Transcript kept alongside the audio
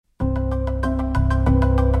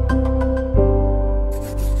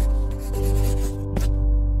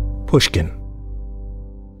Pushkin.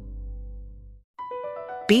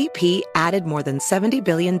 BP added more than $70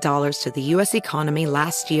 billion to the U.S. economy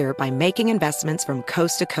last year by making investments from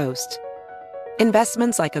coast to coast.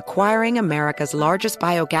 Investments like acquiring America's largest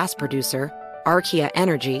biogas producer, Archaea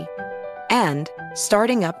Energy, and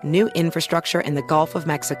starting up new infrastructure in the Gulf of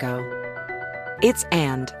Mexico. It's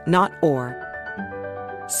and, not or.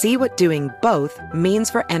 See what doing both means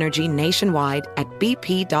for energy nationwide at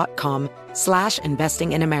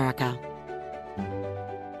bp.com/investing in America.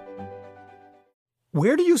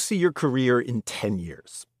 Where do you see your career in 10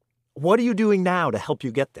 years? What are you doing now to help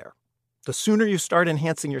you get there? The sooner you start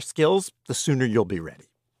enhancing your skills, the sooner you'll be ready.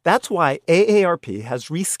 That's why AARP has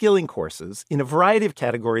reskilling courses in a variety of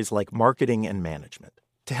categories like marketing and management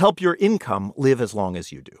to help your income live as long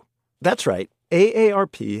as you do. That's right.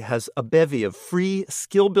 AARP has a bevy of free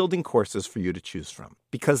skill-building courses for you to choose from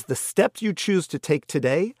because the steps you choose to take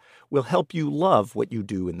today will help you love what you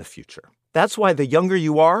do in the future. That's why the younger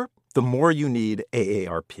you are, the more you need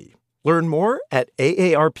AARP. Learn more at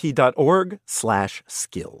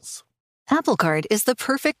aarp.org/skills. Apple Card is the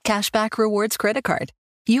perfect cashback rewards credit card.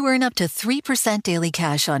 You earn up to 3% daily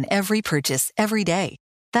cash on every purchase every day.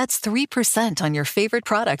 That's 3% on your favorite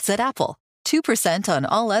products at Apple, 2% on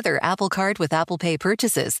all other Apple Card with Apple Pay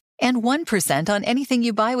purchases, and 1% on anything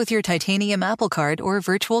you buy with your titanium Apple Card or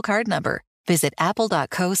virtual card number. Visit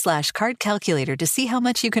apple.co/card calculator to see how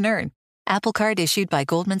much you can earn. Apple Card issued by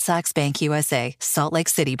Goldman Sachs Bank USA, Salt Lake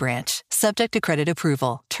City branch. Subject to credit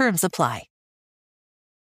approval. Terms apply.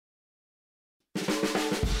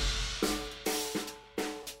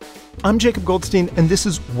 I'm Jacob Goldstein, and this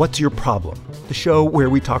is What's Your Problem? The show where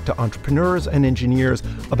we talk to entrepreneurs and engineers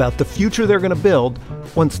about the future they're going to build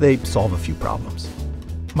once they solve a few problems.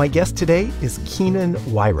 My guest today is Keenan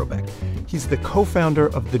Weirobeck. He's the co-founder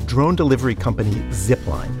of the drone delivery company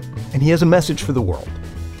Zipline, and he has a message for the world.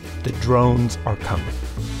 The drones are coming.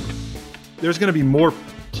 There's going to be more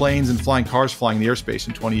planes and flying cars flying in the airspace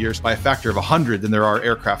in 20 years by a factor of 100 than there are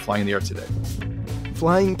aircraft flying in the air today.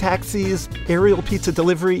 Flying taxis, aerial pizza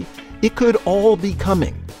delivery, it could all be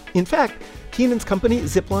coming. In fact, Keenan's company,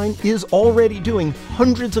 Zipline, is already doing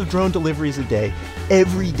hundreds of drone deliveries a day,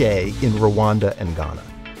 every day in Rwanda and Ghana.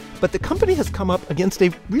 But the company has come up against a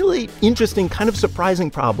really interesting, kind of surprising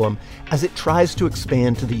problem as it tries to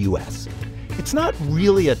expand to the U.S. It's not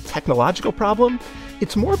really a technological problem.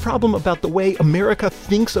 It's more a problem about the way America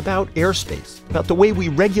thinks about airspace, about the way we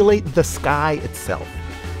regulate the sky itself.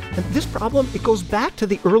 And this problem, it goes back to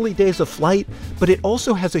the early days of flight, but it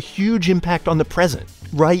also has a huge impact on the present,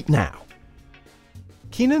 right now.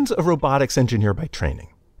 Keenan's a robotics engineer by training.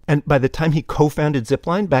 And by the time he co-founded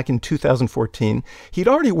Zipline back in 2014, he'd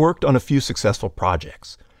already worked on a few successful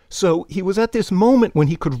projects. So he was at this moment when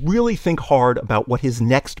he could really think hard about what his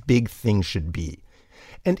next big thing should be.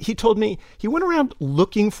 And he told me he went around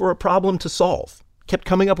looking for a problem to solve, kept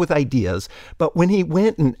coming up with ideas, but when he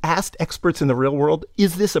went and asked experts in the real world,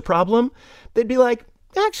 is this a problem? They'd be like,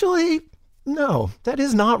 actually, no, that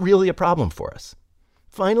is not really a problem for us.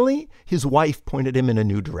 Finally, his wife pointed him in a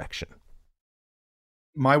new direction.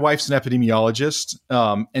 My wife's an epidemiologist,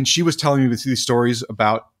 and she was telling me these stories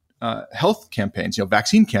about health campaigns,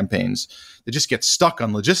 vaccine campaigns that just get stuck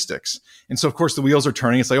on logistics. And so, of course, the wheels are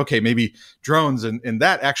turning. It's like, okay, maybe drones and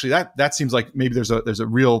that seems like maybe there's a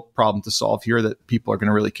real problem to solve here that people are going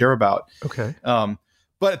to really care about. Okay.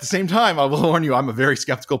 But at the same time, I will warn you, I'm a very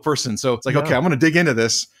skeptical person. So it's like, okay, I'm going to dig into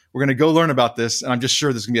this. We're going to go learn about this. And I'm just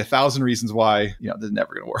sure there's going to be 1,000 reasons why, this is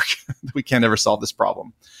never going to work. We can't ever solve this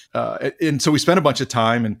problem. And so we spent a bunch of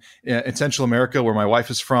time in Central America, where my wife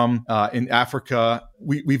is from, in Africa.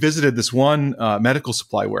 We visited this one medical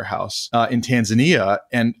supply warehouse in Tanzania,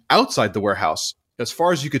 and outside the warehouse, as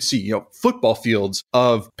far as you could see, football fields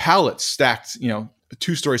of pallets stacked,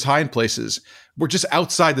 2 stories high in places. We're just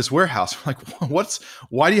outside this warehouse. We're like,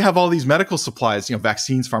 why do you have all these medical supplies,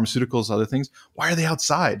 vaccines, pharmaceuticals, other things? Why are they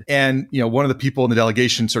outside? And, one of the people in the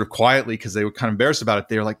delegation sort of quietly, because they were kind of embarrassed about it,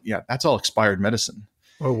 they were like, yeah, that's all expired medicine.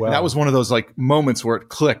 Oh, wow. And that was one of those moments where it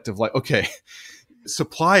clicked of okay,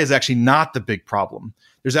 supply is actually not the big problem.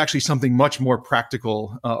 There's actually something much more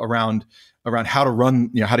practical around how to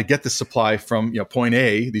run, how to get the supply from point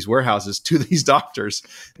A, these warehouses, to these doctors.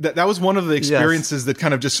 That was one of the experiences that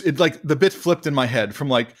kind of just the bit flipped in my head from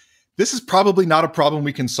this is probably not a problem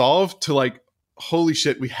we can solve to holy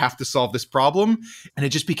shit, we have to solve this problem. And it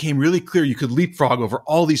just became really clear you could leapfrog over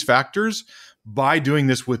all these factors by doing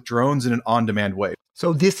this with drones in an on-demand way.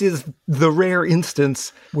 So this is the rare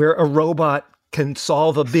instance where a robot can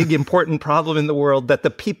solve a big, important problem in the world that the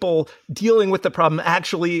people dealing with the problem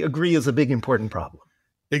actually agree is a big, important problem.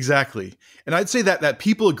 Exactly. And I'd say that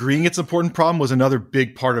people agreeing it's an important problem was another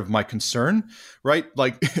big part of my concern, right?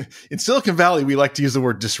 Like in Silicon Valley, we like to use the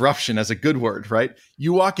word disruption as a good word, right?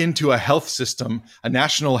 You walk into a health system, a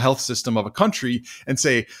national health system of a country and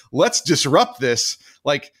say, let's disrupt this.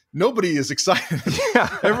 Like nobody is excited.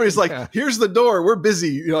 Yeah. Everybody's like, here's the door. We're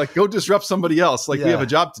busy. Like go disrupt somebody else. Like we have a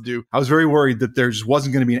job to do. I was very worried that there just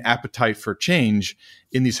wasn't going to be an appetite for change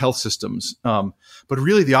in these health systems. But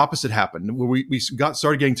really the opposite happened. We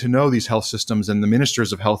started getting to know these health systems and the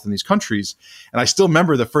ministers of health in these countries. And I still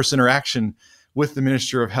remember the first interaction with the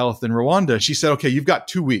Minister of Health in Rwanda. She said, okay, you've got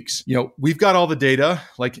 2 weeks. We've got all the data.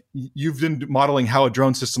 Like you've been modeling how a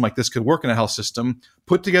drone system like this could work in a health system.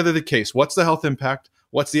 Put together the case. What's the health impact?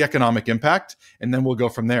 What's the economic impact? And then we'll go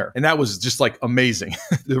from there. And that was just like amazing.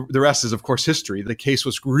 The rest is, of course, history. The case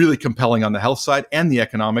was really compelling on the health side and the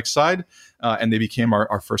economic side. And they became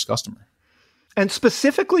our first customer. And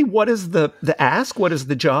specifically, what is the ask? What is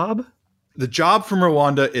the job? The job from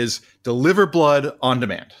Rwanda is deliver blood on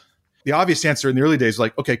demand. The obvious answer in the early days was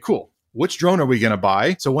like, okay, cool. Which drone are we going to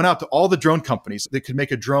buy? So I went out to all the drone companies that could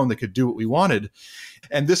make a drone that could do what we wanted.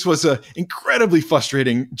 And this was an incredibly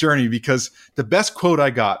frustrating journey because the best quote I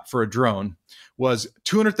got for a drone was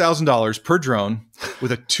 $200,000 per drone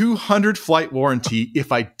with a 200 flight warranty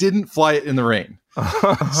if I didn't fly it in the rain.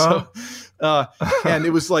 And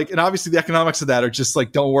it was like, and obviously the economics of that are just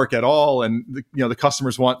like, don't work at all. And the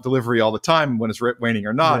customers want delivery all the time when it's raining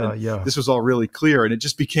or not. This was all really clear. And it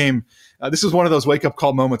just became, this was one of those wake up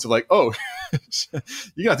call moments of like, oh,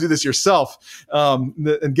 you got to do this yourself.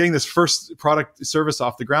 And getting this first product service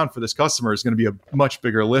off the ground for this customer is going to be a much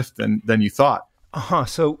bigger lift than you thought.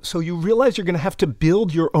 So you realize you're going to have to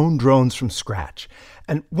build your own drones from scratch.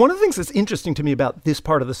 And one of the things that's interesting to me about this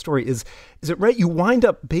part of the story is it right? You wind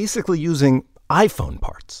up basically using iPhone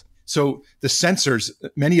parts. So the sensors,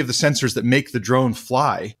 many of the sensors that make the drone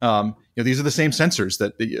fly, these are the same sensors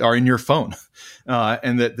that are in your phone,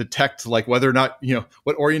 and that detect like whether or not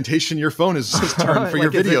what orientation your phone is turned for your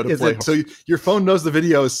video to play. So your phone knows the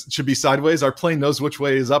videos should be sideways. Our plane knows which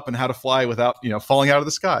way is up and how to fly without falling out of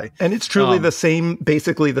the sky. And it's truly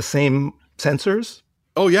basically the same sensors.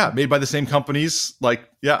 Oh yeah, made by the same companies. Like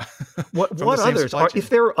yeah. What others? If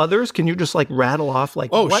there are others, can you just like rattle off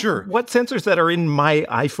like? Sure. What sensors that are in my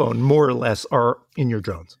iPhone more or less are in your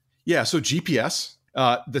drones? Yeah. So GPS.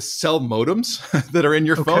 The cell modems that are in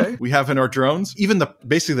your phone, we have in our drones. Even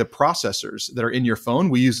basically the processors that are in your phone,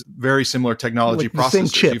 we use very similar technology like processors. The same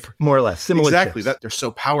chip, more or less. Similar exactly. chips. That they're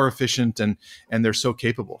so power efficient and they're so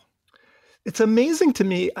capable. It's amazing to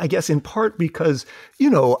me, I guess, in part because,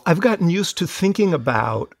 I've gotten used to thinking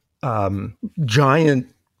about giant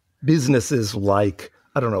businesses like,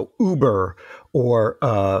 I don't know, Uber or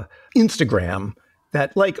Instagram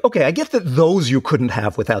that like, okay, I get that those you couldn't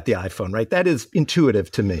have without the iPhone, right? That is intuitive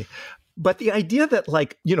to me. But the idea that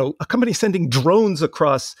like, a company sending drones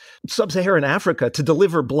across sub-Saharan Africa to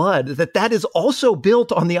deliver blood, that is also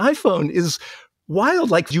built on the iPhone is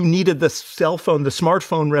wild. Like you needed the cell phone, the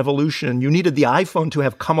smartphone revolution. You needed the iPhone to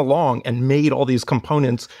have come along and made all these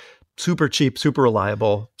components super cheap, super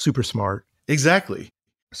reliable, super smart. Exactly.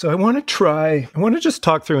 So I want to just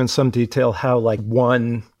talk through in some detail how like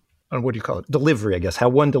one, what do you call it? Delivery, I guess, how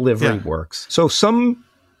one delivery works. So some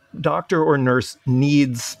doctor or nurse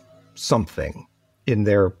needs something in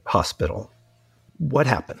their hospital. What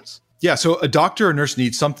happens? Yeah, so a doctor or nurse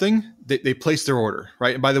needs something, they place their order,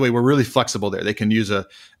 right? And by the way, we're really flexible there. They can use an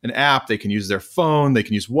app, they can use their phone, they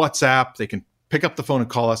can use WhatsApp, they can pick up the phone and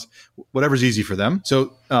call us, whatever's easy for them.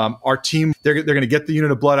 So our team, they're going to get the unit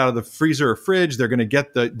of blood out of the freezer or fridge, they're going to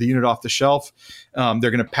get the unit off the shelf, they're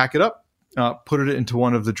going to pack it up, put it into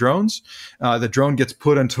one of the drones. The drone gets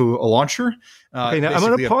put into a launcher. Okay, now I'm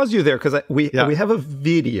going to pause you there because we have a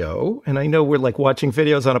video, and I know we're like watching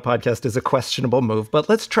videos on a podcast is a questionable move, but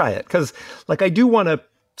let's try it because like I do want to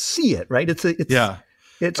see it, right? It's okay.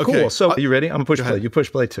 Cool. So are you ready? I'm going to push play. You push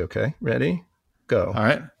play too. Okay, ready? Go. All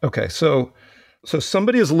right. Okay, so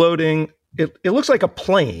somebody is loading. It looks like a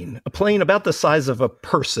plane about the size of a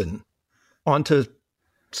person onto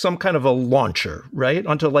some kind of a launcher, right?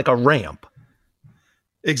 Onto like a ramp.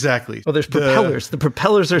 Exactly. Oh, there's propellers. The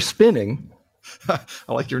propellers are spinning. I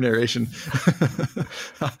like your narration.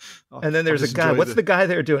 And then there's a guy. What's the guy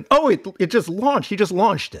there doing? Oh, it just launched. He just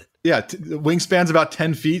launched it. Yeah. The wingspan's about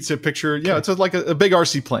 10 feet. So picture, it's like a big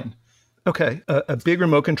RC plane. Okay. A big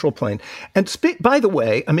remote control plane. And by the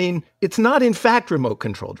way, I mean, it's not in fact remote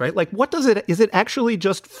controlled, right? Like is it actually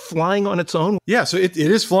just flying on its own? Yeah. So it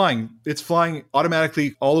is flying. It's flying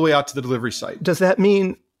automatically all the way out to the delivery site. Does that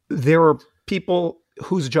mean there are people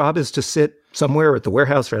whose job is to sit somewhere at the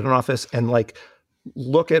warehouse or at an office and like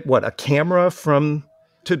look at a camera from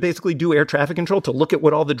to basically do air traffic control, to look at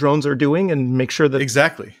what all the drones are doing and make sure that...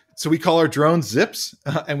 Exactly. So we call our drones zips,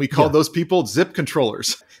 and we call those people zip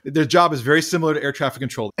controllers. Their job is very similar to air traffic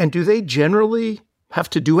control. And do they generally have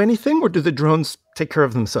to do anything, or do the drones take care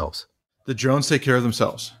of themselves? The drones take care of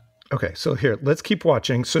themselves. Okay, so here, let's keep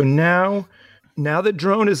watching. So now the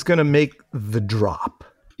drone is going to make the drop.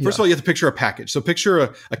 First of all, you have to picture a package. So picture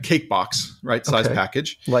a cake box, right, size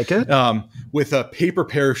package. Like it? With a paper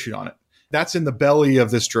parachute on it. That's in the belly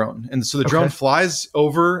of this drone. And so the drone flies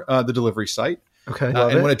over the delivery site. Okay.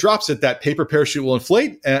 And when it drops it, that paper parachute will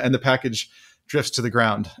inflate and the package drifts to the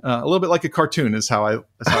ground. A little bit like a cartoon is how I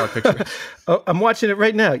picture it. Oh, I'm watching it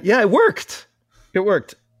right now. Yeah, it worked. It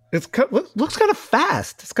worked. It looks kind of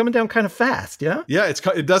fast. It's coming down kind of fast, yeah? Yeah,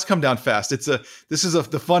 it does come down fast. This is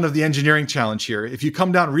the fun of the engineering challenge here. If you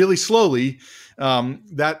come down really slowly,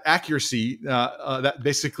 that accuracy that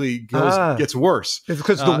basically gets worse. It's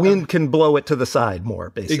because the wind can blow it to the side more,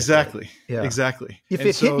 basically. Exactly. Yeah. Exactly. If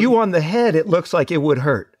it hit you on the head, it looks like it would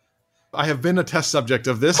hurt. I have been a test subject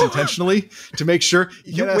of this intentionally to make sure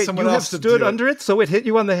you have stood under it, so it hit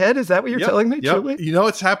you on the head? Is that what you're telling me, truly? You know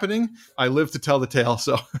it's happening. I live to tell the tale.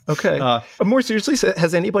 So okay. More seriously,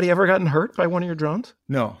 has anybody ever gotten hurt by one of your drones?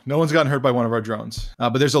 No one's gotten hurt by one of our drones.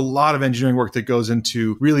 But there's a lot of engineering work that goes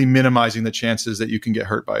into really minimizing the chances that you can get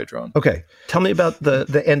hurt by a drone. Okay. Tell me about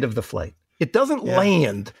the end of the flight. It doesn't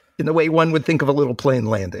land in the way one would think of a little plane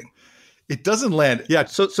landing. It doesn't land. Yeah.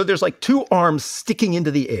 So there's like two arms sticking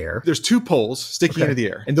into the air. There's two poles sticking into the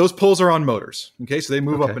air. And those poles are on motors. Okay. So they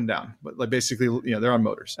move up and down. But like basically, they're on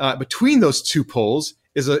motors. Between those two poles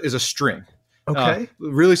is a string. Okay.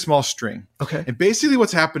 Really small string. Okay. And basically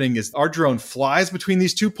what's happening is our drone flies between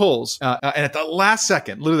these two poles. And at the last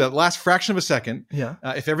second, literally that last fraction of a second,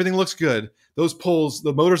 if everything looks good, those poles,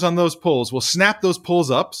 the motors on those poles will snap those poles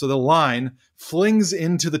up. So the line flings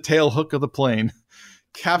into the tail hook of the plane,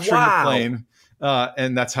 capturing the plane,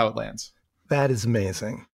 and that's how it lands. That is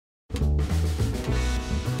amazing.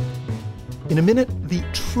 In a minute, the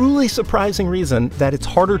truly surprising reason that it's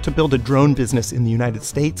harder to build a drone business in the United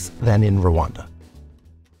States than in Rwanda.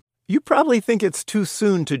 You probably think it's too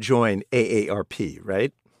soon to join AARP,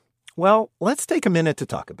 right? Well, let's take a minute to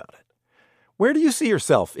talk about it. Where do you see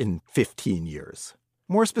yourself in 15 years?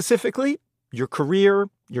 More specifically, your career,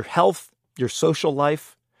 your health, your social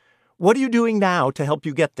life. What are you doing now to help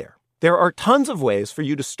you get there? There are tons of ways for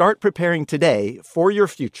you to start preparing today for your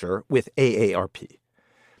future with AARP.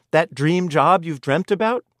 That dream job you've dreamt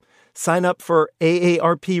about? Sign up for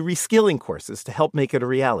AARP reskilling courses to help make it a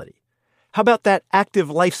reality. How about that active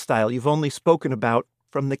lifestyle you've only spoken about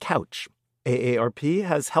from the couch? AARP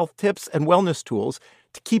has health tips and wellness tools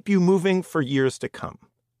to keep you moving for years to come.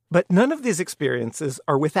 But none of these experiences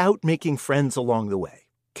are without making friends along the way.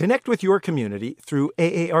 Connect with your community through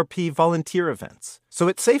AARP volunteer events. So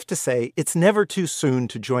it's safe to say it's never too soon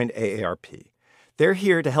to join AARP. They're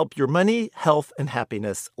here to help your money, health, and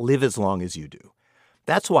happiness live as long as you do.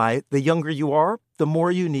 That's why the younger you are, the more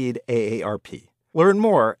you need AARP. Learn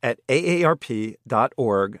more at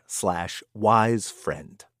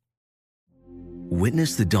aarp.org/wisefriend.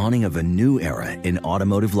 Witness the dawning of a new era in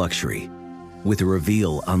automotive luxury with a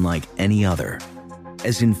reveal unlike any other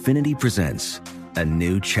as Infiniti presents a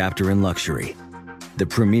new chapter in luxury, the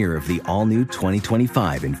premiere of the all-new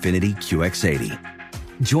 2025 Infiniti QX80.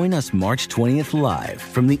 Join us March 20th live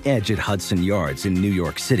from the Edge at Hudson Yards in New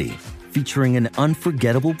York City, featuring an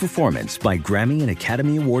unforgettable performance by Grammy and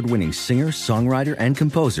Academy Award-winning singer, songwriter, and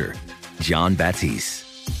composer, Jon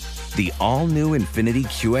Batiste. The all-new Infiniti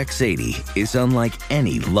QX80 is unlike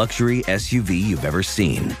any luxury SUV you've ever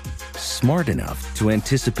seen. Smart enough to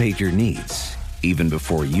anticipate your needs, even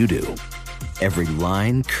before you do. Every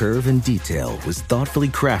line, curve, and detail was thoughtfully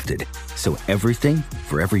crafted, so everything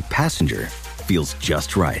for every passenger feels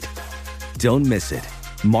just right. Don't miss it.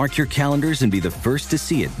 Mark your calendars and be the first to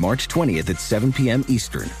see it March 20th at 7 p.m.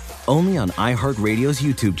 Eastern, only on iHeartRadio's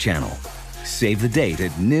YouTube channel. Save the date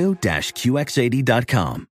at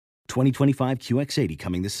new-QX80.com. 2025 QX80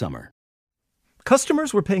 coming this summer.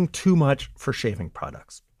 Customers were paying too much for shaving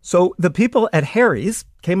products. So the people at Harry's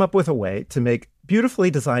came up with a way to make beautifully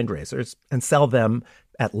designed razors and sell them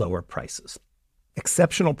at lower prices.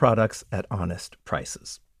 Exceptional products at honest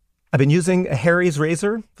prices. I've been using a Harry's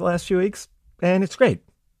razor the last few weeks, and it's great.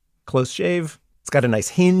 Close shave. It's got a nice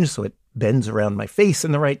hinge, so it bends around my face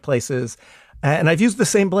in the right places. And I've used the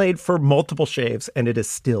same blade for multiple shaves, and it is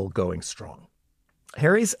still going strong.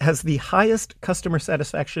 Harry's has the highest customer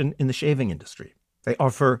satisfaction in the shaving industry. They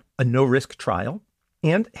offer a no-risk trial,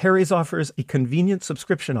 and Harry's offers a convenient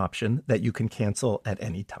subscription option that you can cancel at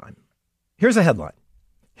any time. Here's a headline.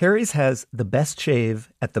 Harry's has the best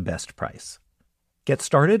shave at the best price. Get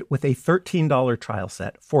started with a $13 trial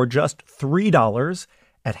set for just $3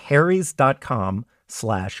 at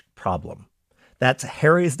harrys.com/problem. That's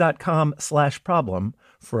harrys.com/problem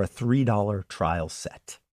for a $3 trial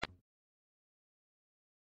set.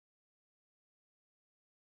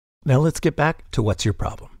 Now let's get back to what's your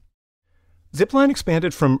problem. Zipline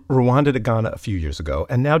expanded from Rwanda to Ghana a few years ago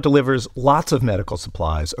and now delivers lots of medical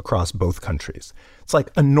supplies across both countries. It's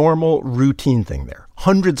like a normal, routine thing there.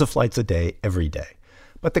 Hundreds of flights a day, every day.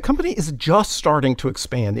 But the company is just starting to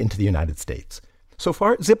expand into the United States. So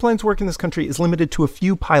far, Zipline's work in this country is limited to a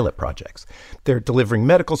few pilot projects. They're delivering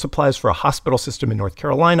medical supplies for a hospital system in North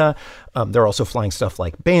Carolina. They're also flying stuff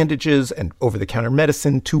like bandages and over-the-counter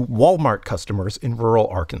medicine to Walmart customers in rural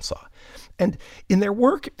Arkansas. And in their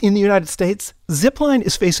work in the United States, Zipline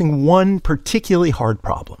is facing one particularly hard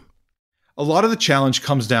problem. A lot of the challenge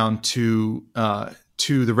comes down to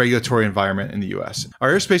the regulatory environment in the U.S.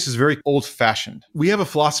 Our airspace is very old-fashioned. We have a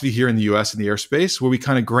philosophy here in the U.S. in the airspace where we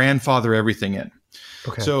kind of grandfather everything in.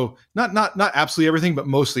 Okay. So not absolutely everything, but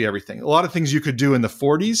mostly everything. A lot of things you could do in the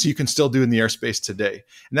 40s, you can still do in the airspace today.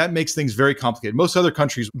 And that makes things very complicated. Most other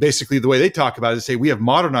countries, basically the way they talk about it is say, we have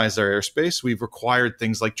modernized our airspace. We've required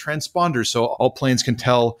things like transponders so all planes can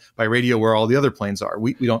tell by radio where all the other planes are.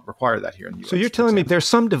 We don't require that here in the US. So you're telling me there's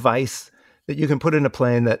some device that you can put in a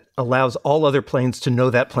plane that allows all other planes to know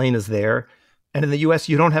that plane is there. And in the US,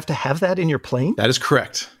 you don't have to have that in your plane? That is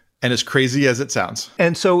correct. And as crazy as it sounds.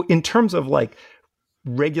 And so in terms of like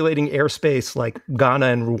regulating airspace, like Ghana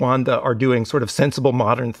and Rwanda are doing sort of sensible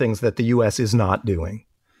modern things that the US is not doing.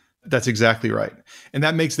 That's exactly right. And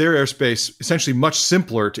that makes their airspace essentially much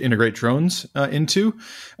simpler to integrate drones into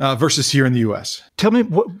versus here in the US. Tell me,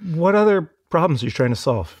 what other problems are you trying to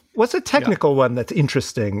solve? What's a technical one that's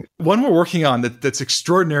interesting? One we're working on that's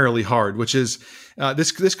extraordinarily hard, which is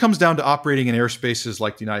this comes down to operating in airspaces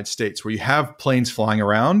like the United States, where you have planes flying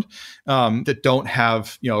around that don't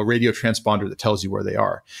have a radio transponder that tells you where they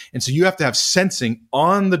are. And so you have to have sensing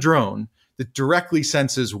on the drone that directly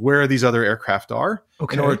senses where these other aircraft are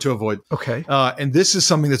in order to avoid. Okay. And this is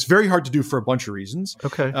something that's very hard to do for a bunch of reasons.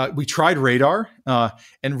 Okay. We tried radar,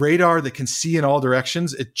 and radar that can see in all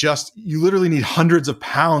directions. You literally need hundreds of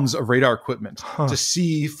pounds of radar equipment to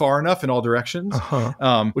see far enough in all directions,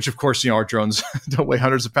 which of course, our drones don't weigh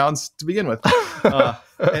hundreds of pounds to begin with.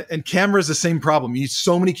 And cameras, the same problem. You need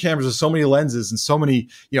so many cameras with so many lenses and so many,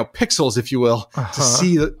 pixels, if you will, to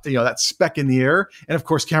see that speck in the air. And of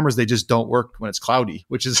course, cameras, they just don't work when it's cloudy,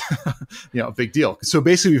 which is, a big deal. So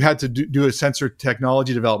basically, we've had to do a sensor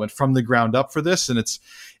technology development from the ground up for this. And it's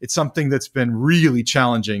something that's been really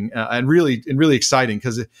challenging and really exciting,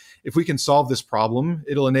 because if we can solve this problem,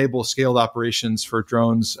 it'll enable scaled operations for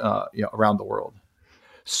drones, around the world.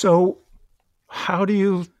 So how do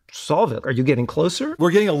you solve it? Are you getting closer?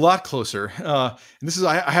 We're getting a lot closer. And this is,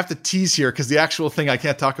 I have to tease here because the actual thing I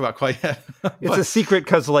can't talk about quite yet. It's a secret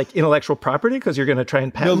because like intellectual property, because you're going to try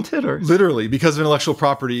and patent it, or literally because of intellectual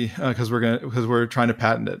property, because we're trying to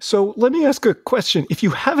patent it. So let me ask a question. If you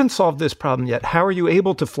haven't solved this problem yet, how are you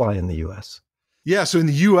able to fly in the US? Yeah, so in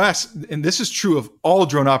the U.S., and this is true of all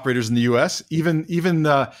drone operators in the U.S., even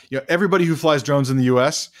everybody who flies drones in the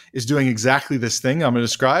U.S. is doing exactly this thing I'm going to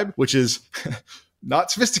describe, which is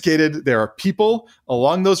not sophisticated. There are people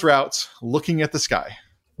along those routes looking at the sky.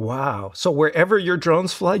 Wow. So wherever your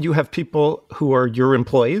drones fly, you have people who are your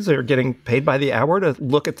employees that are getting paid by the hour to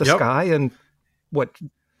look at the sky and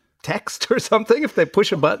text or something if they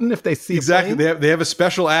push a button, if they see exactly. They have a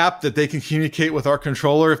special app that they can communicate with our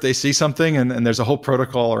controller if they see something, and there's a whole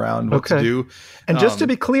protocol around what to do. And just to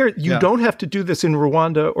be clear, you don't have to do this in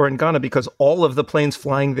Rwanda or in Ghana because all of the planes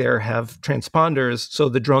flying there have transponders, so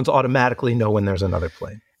the drones automatically know when there's another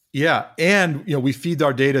plane. Yeah, and we feed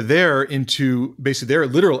our data there into basically their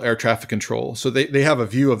literal air traffic control, so they have a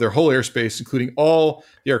view of their whole airspace, including all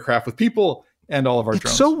the aircraft with people and all of our drones.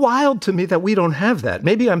 It's so wild to me that we don't have that.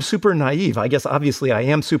 Maybe I'm super naive. I guess obviously I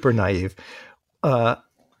am super naive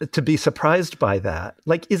to be surprised by that.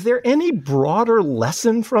 Like, is there any broader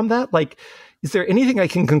lesson from that? Like, is there anything I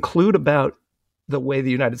can conclude about the way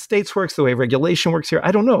the United States works, the way regulation works here?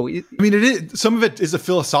 I don't know. I mean, it is, some of it is a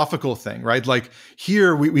philosophical thing, right? Like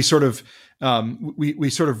here we sort of we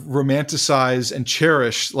sort of romanticize and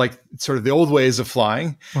cherish like sort of the old ways of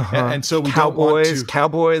flying, and so we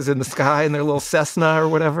cowboys in the sky in their little Cessna or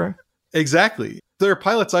whatever. Exactly. There are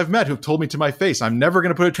pilots I've met who've told me to my face, I'm never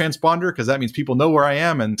going to put a transponder because that means people know where I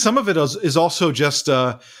am. And some of it is also just,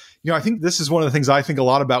 I think this is one of the things I think a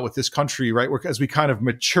lot about with this country, right? As we kind of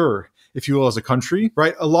mature, if you will, as a country,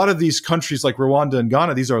 right? A lot of these countries like Rwanda and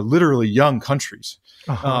Ghana, these are literally young countries.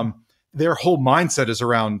 their whole mindset is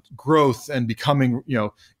around growth and becoming,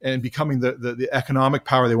 the economic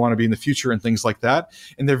power they want to be in the future and things like that.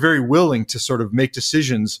 And they're very willing to sort of make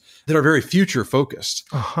decisions that are very future focused.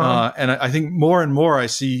 And I think more and more I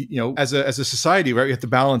see, as a society, right, we have to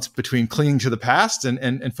balance between clinging to the past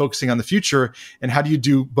and focusing on the future. And how do you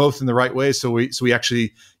do both in the right way? So we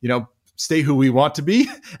actually, stay who we want to be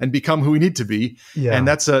and become who we need to be. Yeah. And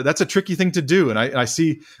that's a tricky thing to do. And I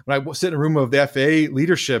see when I sit in a room of the FAA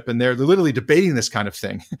leadership and they're literally debating this kind of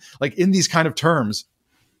thing, like in these kind of terms.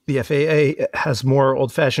 The FAA has more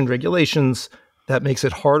old-fashioned regulations that makes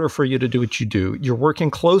it harder for you to do what you do. You're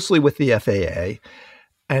working closely with the FAA,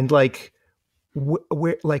 and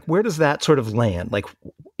where does that sort of land? Like,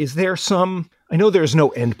 is there some, I know there's no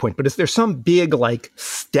end point, but is there some big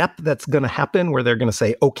step that's going to happen where they're going to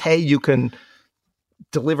say, okay, you can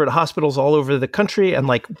deliver to hospitals all over the country? And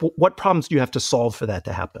what problems do you have to solve for that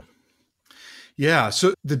to happen? Yeah.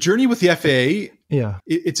 So the journey with the FAA,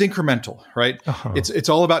 it's incremental, right? It's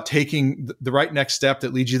all about taking the right next step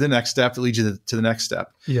that leads you to the next step, that leads you to the next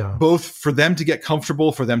step. Yeah. Both for them to get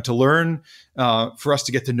comfortable, for them to learn, for us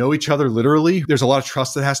to get to know each other literally. There's a lot of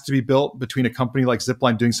trust that has to be built between a company like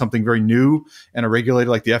Zipline doing something very new and a regulator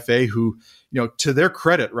like the FAA who, to their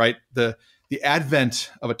credit, right, the advent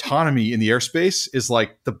of autonomy in the airspace is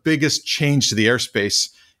like the biggest change to the airspace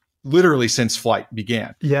literally since flight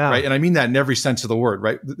began. Yeah. Right. And I mean that in every sense of the word,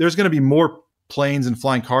 right? There's going to be more planes and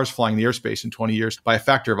flying cars flying in the airspace in 20 years by a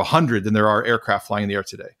factor of 100 than there are aircraft flying in the air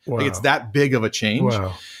today. Wow. It's that big of a change.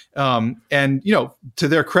 Wow. And, to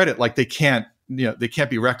their credit, they can't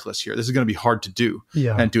be reckless here. This is going to be hard to do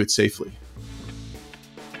and do it safely.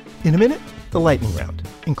 In a minute, the lightning round,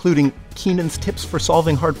 including Keenan's tips for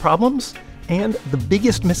solving hard problems and the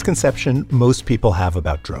biggest misconception most people have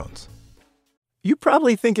about drones. You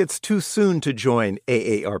probably think it's too soon to join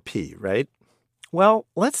AARP, right? Well,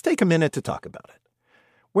 let's take a minute to talk about it.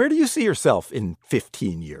 Where do you see yourself in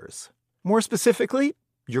 15 years? More specifically,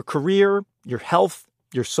 your career, your health,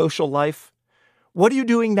 your social life. What are you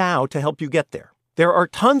doing now to help you get there? There are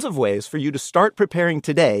tons of ways for you to start preparing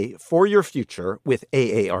today for your future with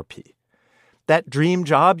AARP. That dream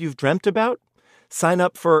job you've dreamt about? Sign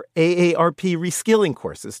up for AARP reskilling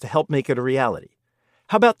courses to help make it a reality.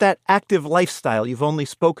 How about that active lifestyle you've only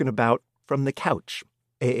spoken about from the couch?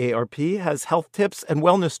 AARP has health tips and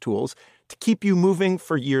wellness tools to keep you moving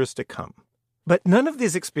for years to come. But none of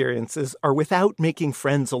these experiences are without making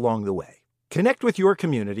friends along the way. Connect with your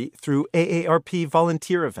community through AARP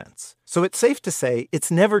volunteer events. So it's safe to say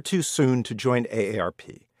it's never too soon to join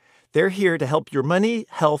AARP. They're here to help your money,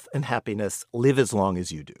 health, and happiness live as long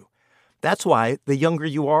as you do. That's why the younger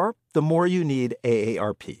you are, the more you need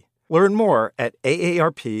AARP. Learn more at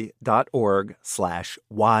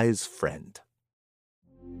aarp.org/wisefriend.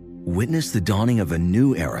 Witness the dawning of a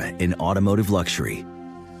new era in automotive luxury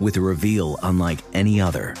with a reveal unlike any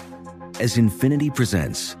other as Infiniti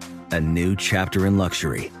presents a new chapter in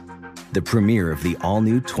luxury, the premiere of the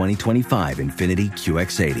all-new 2025 Infiniti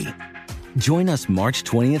QX80. Join us March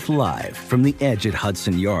 20th live from the Edge at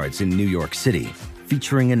Hudson Yards in New York City,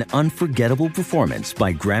 featuring an unforgettable performance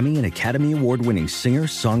by Grammy and Academy Award-winning singer,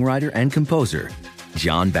 songwriter, and composer,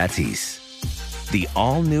 Jon Batiste. The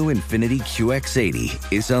all-new Infiniti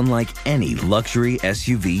QX80 is unlike any luxury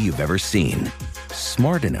SUV you've ever seen.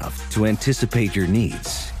 Smart enough to anticipate your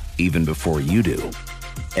needs, even before you do.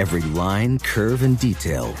 Every line, curve, and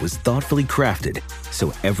detail was thoughtfully crafted,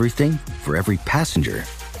 so everything for every passenger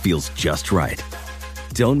feels just right.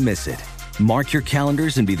 Don't miss it. Mark your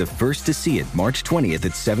calendars and be the first to see it March 20th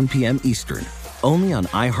at 7 p.m. Eastern, only on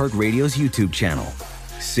iHeartRadio's YouTube channel.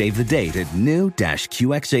 Save the date at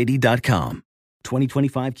new-QX80.com.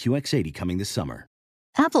 2025 QX80 coming this summer.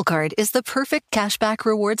 Apple Card is the perfect cashback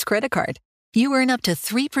rewards credit card. You earn up to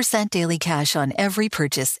 3% daily cash on every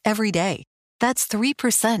purchase every day. That's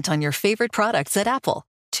 3% on your favorite products at Apple,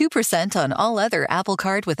 2% on all other Apple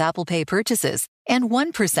Card with Apple Pay purchases, and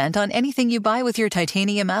 1% on anything you buy with your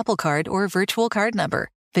titanium Apple Card or virtual card number.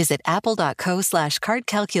 Visit apple.co/card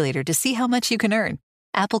calculator to see how much you can earn.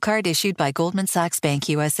 Apple Card issued by Goldman Sachs Bank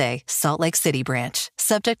USA, Salt Lake City branch.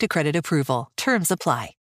 Subject to credit approval. Terms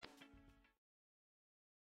apply.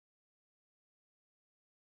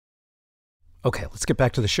 Okay, let's get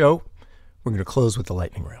back to the show. We're going to close with the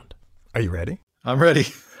lightning round. Are you ready? I'm ready.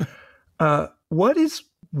 What is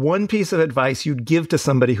one piece of advice you'd give to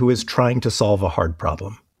somebody who is trying to solve a hard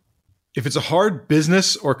problem? If it's a hard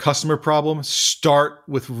business or customer problem, start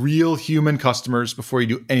with real human customers before you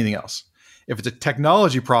do anything else. If it's a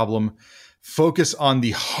technology problem, focus on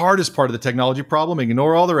the hardest part of the technology problem,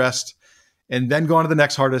 ignore all the rest, and then go on to the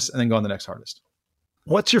next hardest, and then go on to the next hardest.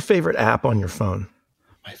 What's your favorite app on your phone?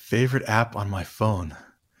 My favorite app on my phone.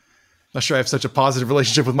 Not sure I have such a positive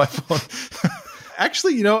relationship with my phone.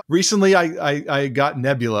 Actually, recently I got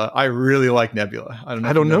Nebula. I really like Nebula.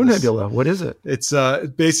 I don't know Nebula. What is it? It's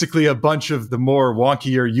basically a bunch of the more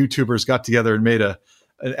wonkier YouTubers got together and made an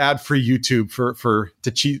ad-free YouTube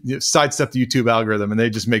to sidestep the YouTube algorithm, and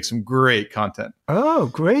they just make some great content. Oh,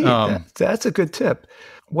 great. That's a good tip.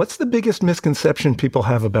 What's the biggest misconception people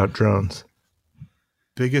have about drones?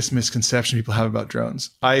 Biggest misconception people have about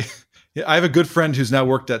drones. I have a good friend who's now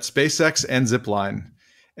worked at SpaceX and Zipline,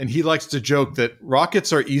 and he likes to joke that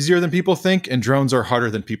rockets are easier than people think and drones are harder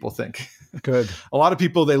than people think. Good. A lot of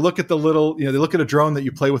people, they look at they look at a drone that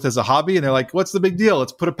you play with as a hobby and they're like, what's the big deal?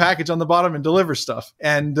 Let's put a package on the bottom and deliver stuff.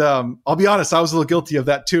 And I'll be honest, I was a little guilty of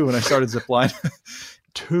that too when I started Zipline.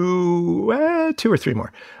 Two or three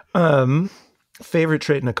more. Favorite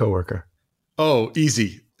trait in a coworker? Oh,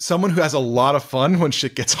 easy. Someone who has a lot of fun when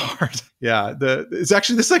shit gets hard. Yeah, this is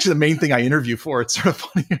actually the main thing I interview for. It's sort of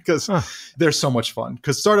funny because they're so much fun.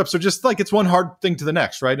 Because startups are just like, it's one hard thing to the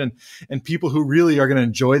next, right? And people who really are going to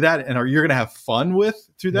enjoy that and you're going to have fun with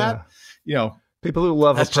through that, people who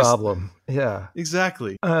love a problem. Yeah,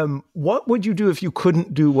 exactly. What would you do if you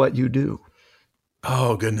couldn't do what you do?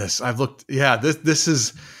 Oh goodness, I've looked. Yeah, this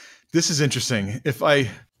is interesting.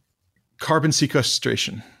 Carbon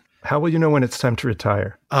sequestration. How will you know when it's time to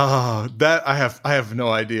retire? That I have no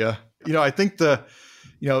idea. I think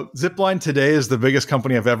Zipline today is the biggest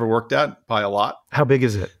company I've ever worked at by a lot. How big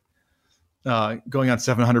is it? Going on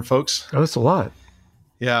 700 folks. Oh, that's a lot.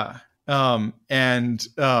 Yeah.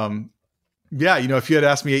 If you had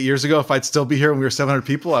asked me 8 years ago if I'd still be here when we were 700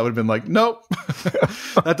 people, I would have been like, nope,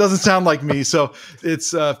 that doesn't sound like me. So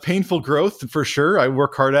it's painful growth for sure. I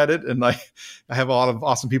work hard at it, and I have a lot of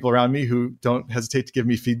awesome people around me who don't hesitate to give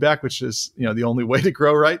me feedback, which is the only way to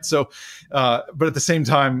grow, right? So, but at the same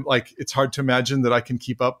time, like, it's hard to imagine that I can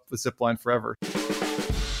keep up with Zipline forever.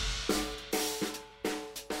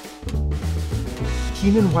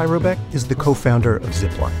 Keenan Weirobeck is the co-founder of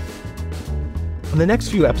Zipline. On the next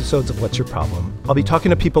few episodes of What's Your Problem, I'll be talking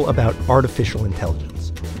to people about artificial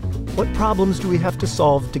intelligence. What problems do we have to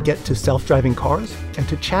solve to get to self-driving cars and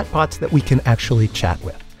to chatbots that we can actually chat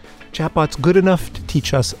with? Chatbots good enough to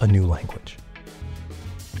teach us a new language.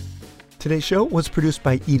 Today's show was produced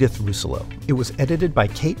by Edith Russillo. It was edited by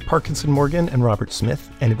Kate Parkinson Morgan and Robert Smith,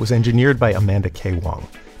 and it was engineered by Amanda K. Wong.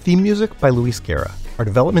 Theme music by Luis Guerra. Our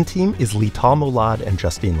development team is Lital Molad and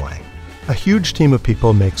Justine Lang. A huge team of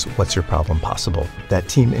people makes What's Your Problem possible. That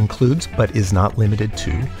team includes, but is not limited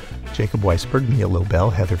to, Jacob Weisberg, Mia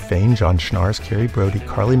Lobel, Heather Fain, John Schnars, Carrie Brody,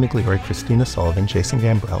 Carly Migliori, Christina Sullivan, Jason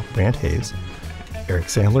Gambrell, Brant Hayes, Eric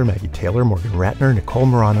Sandler, Maggie Taylor, Morgan Ratner, Nicole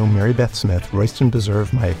Morano, Mary Beth Smith, Royston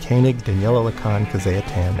Beserve, Maya Koenig, Daniela Lacan, Kazea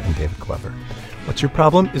Tan, and David Glover. What's Your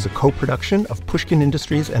Problem is a co-production of Pushkin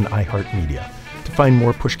Industries and iHeartMedia. To find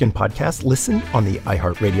more Pushkin podcasts, listen on the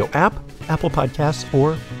iHeartRadio app, Apple Podcasts,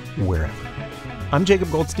 or wherever. I'm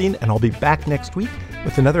Jacob Goldstein, and I'll be back next week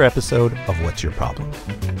with another episode of What's Your Problem?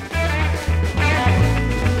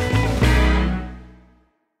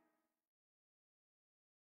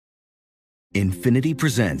 Infiniti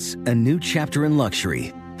presents a new chapter in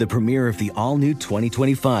luxury, the premiere of the all-new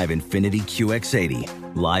 2025 Infiniti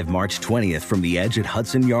QX80, live March 20th from the Edge at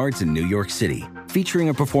Hudson Yards in New York City, featuring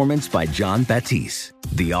a performance by John Batiste.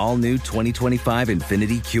 The all-new 2025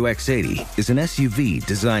 Infiniti QX80 is an SUV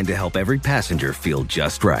designed to help every passenger feel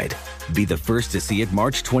just right. Be the first to see it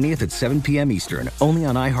March 20th at 7 p.m. Eastern, only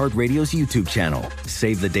on iHeartRadio's YouTube channel.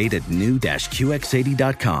 Save the date at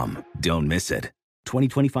new-QX80.com. Don't miss it.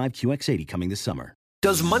 2025 QX80 coming this summer.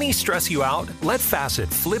 Does money stress you out? Let Facet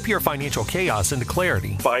flip your financial chaos into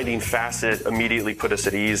clarity. Finding Facet immediately put us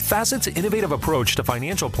at ease. Facet's innovative approach to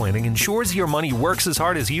financial planning ensures your money works as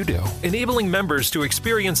hard as you do, enabling members to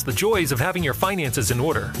experience the joys of having your finances in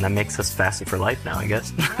order. And that makes us Facet for life now, I guess.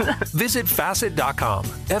 Visit Facet.com,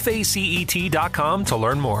 FACET.com to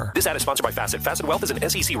learn more. This ad is sponsored by Facet. Facet Wealth is an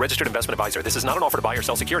SEC registered investment advisor. This is not an offer to buy or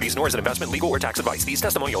sell securities, nor is it investment, legal, or tax advice. These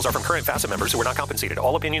testimonials are from current Facet members who are not compensated.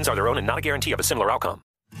 All opinions are their own and not a guarantee of a similar outcome.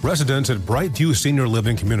 Residents at Brightview Senior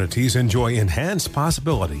Living Communities enjoy enhanced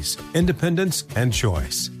possibilities, independence, and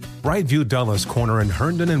choice. Brightview Dulles Corner in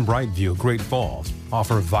Herndon and Brightview Great Falls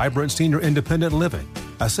offer vibrant senior independent living,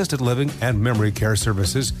 assisted living, and memory care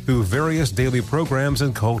services through various daily programs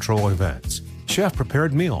and cultural events.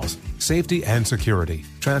 Chef-prepared meals, safety and security,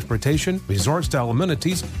 transportation, resort-style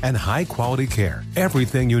amenities, and high-quality care.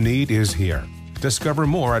 Everything you need is here. Discover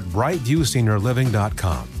more at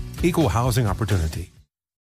brightviewseniorliving.com. Equal housing opportunity.